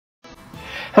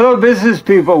Hello, business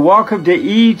people. Welcome to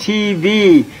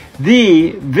ETV,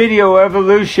 the video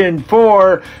evolution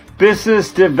for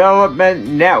business development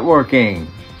networking.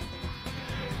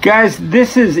 Guys,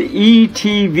 this is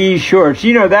ETV Shorts.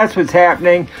 You know, that's what's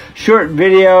happening. Short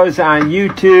videos on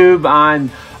YouTube, on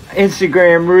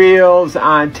Instagram Reels,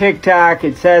 on TikTok,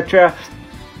 etc.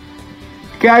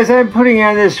 Guys, I'm putting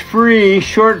on this free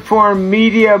short-form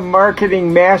media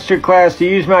marketing masterclass to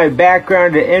use my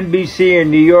background at NBC in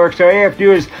New York. So all you have to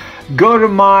do is go to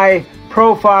my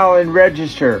profile and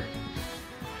register.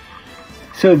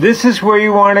 So this is where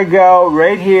you want to go,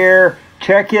 right here.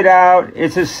 Check it out.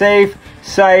 It's a safe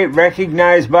site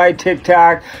recognized by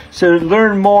TikTok. So to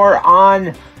learn more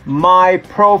on my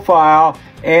profile,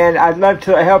 and I'd love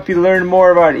to help you learn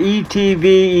more about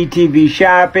ETV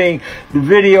shopping, the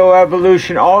video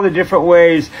evolution, all the different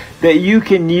ways that you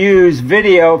can use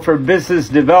video for business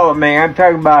development. I'm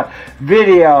talking about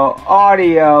video,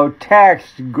 audio,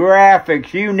 text,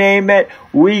 graphics, you name it,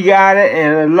 we got it,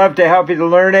 and I'd love to help you to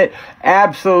learn it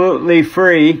absolutely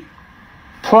free.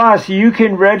 Plus, you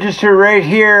can register right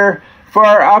here for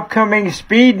our upcoming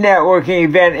speed networking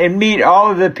event and meet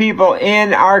all of the people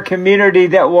in our community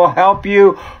that will help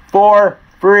you for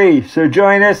free. So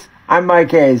join us. I'm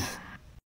Mike Hayes.